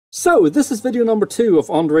So, this is video number 2 of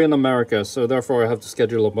Andre in America, so therefore I have to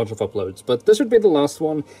schedule a bunch of uploads. But this should be the last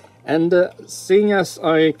one, and seeing as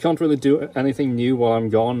I can't really do anything new while I'm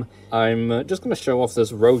gone, I'm just going to show off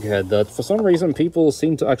this rogue head that for some reason people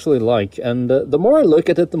seem to actually like. And the more I look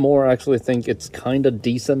at it, the more I actually think it's kind of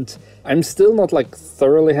decent. I'm still not like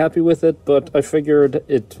thoroughly happy with it, but I figured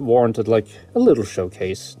it warranted like a little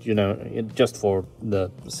showcase, you know, just for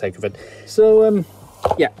the sake of it. So,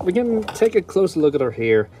 yeah, we can take a close look at her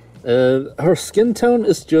here. Her skin tone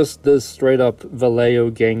is just this straight up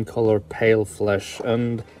Vallejo game color pale flesh,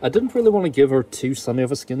 and I didn't really want to give her too sunny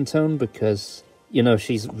of a skin tone because, you know,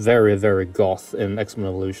 she's very, very goth in X-Men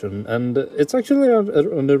Evolution, and it's actually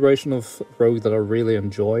an iteration of Rogue that I really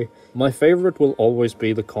enjoy. My favorite will always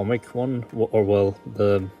be the comic one, or well,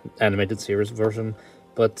 the animated series version,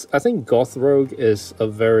 but I think Goth Rogue is a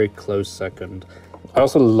very close second. I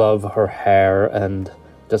also love her hair and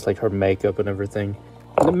just like her makeup and everything.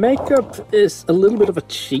 The makeup is a little bit of a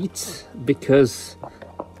cheat because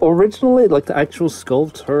originally, like the actual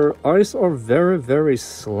sculpt, her eyes are very, very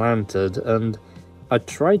slanted, and I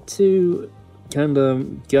tried to kind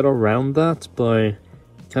of get around that by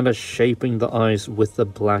kind of shaping the eyes with the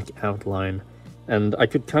black outline, and I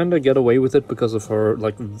could kind of get away with it because of her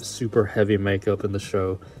like super heavy makeup in the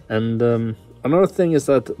show. And another thing is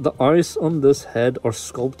that the eyes on this head are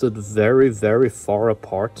sculpted very, very far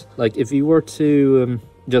apart. Like if you were to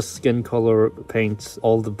just skin color paint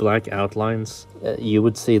all the black outlines, you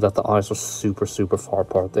would see that the eyes are super, super far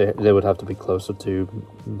apart. They would have to be closer to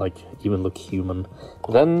like even look human.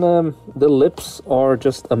 Then the lips are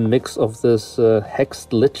just a mix of this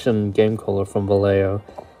Hexed Lichen game color from Vallejo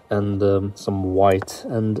and some white,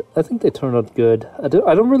 and I think they turned out good. I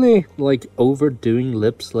don't really like overdoing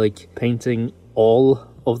lips, like painting all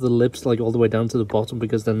of the lips like all the way down to the bottom,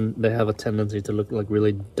 because then they have a tendency to look like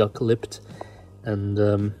really duck-lipped.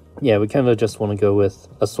 And yeah, we kind of just want to go with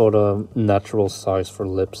a sort of natural size for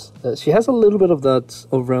lips. She has a little bit of that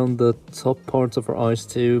around the top parts of her eyes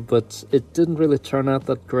too, but it didn't really turn out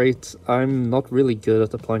that great. I'm not really good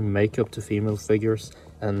at applying makeup to female figures,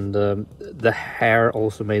 and the hair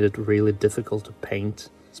also made it really difficult to paint.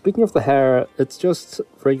 Speaking of the hair, it's just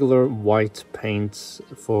regular white paint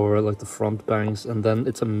for like the front bangs, and then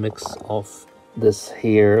it's a mix of this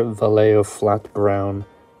here Vallejo flat brown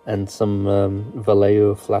and some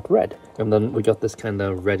Vallejo flat red. And then we got this kind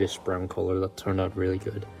of reddish brown color that turned out really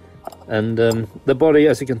good. And the body,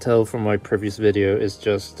 as you can tell from my previous video, is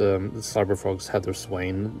just Cyberfrog's Heather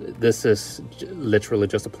Swain. This is literally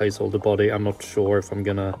just a placeholder body. I'm not sure if I'm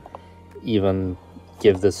gonna even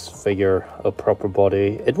give this figure a proper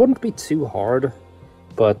body. It wouldn't be too hard,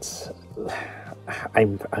 but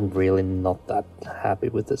I'm really not that happy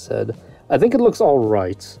with this head. I think it looks all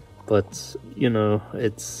right, but you know,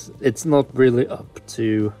 it's not really up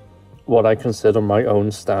to what I consider my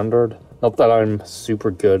own standard. Not that I'm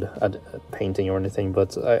super good at painting or anything,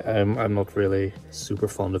 but I'm not really super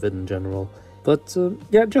fond of it in general. But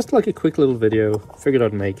yeah, just like a quick little video, figured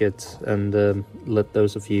I'd make it and let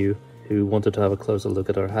those of you who wanted to have a closer look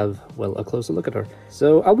at her have, well, a closer look at her.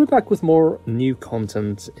 So I'll be back with more new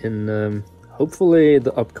content in hopefully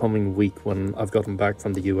the upcoming week when I've gotten back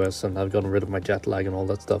from the US and I've gotten rid of my jet lag and all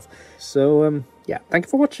that stuff. So yeah, thank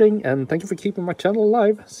you for watching and thank you for keeping my channel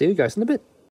alive. See you guys in a bit.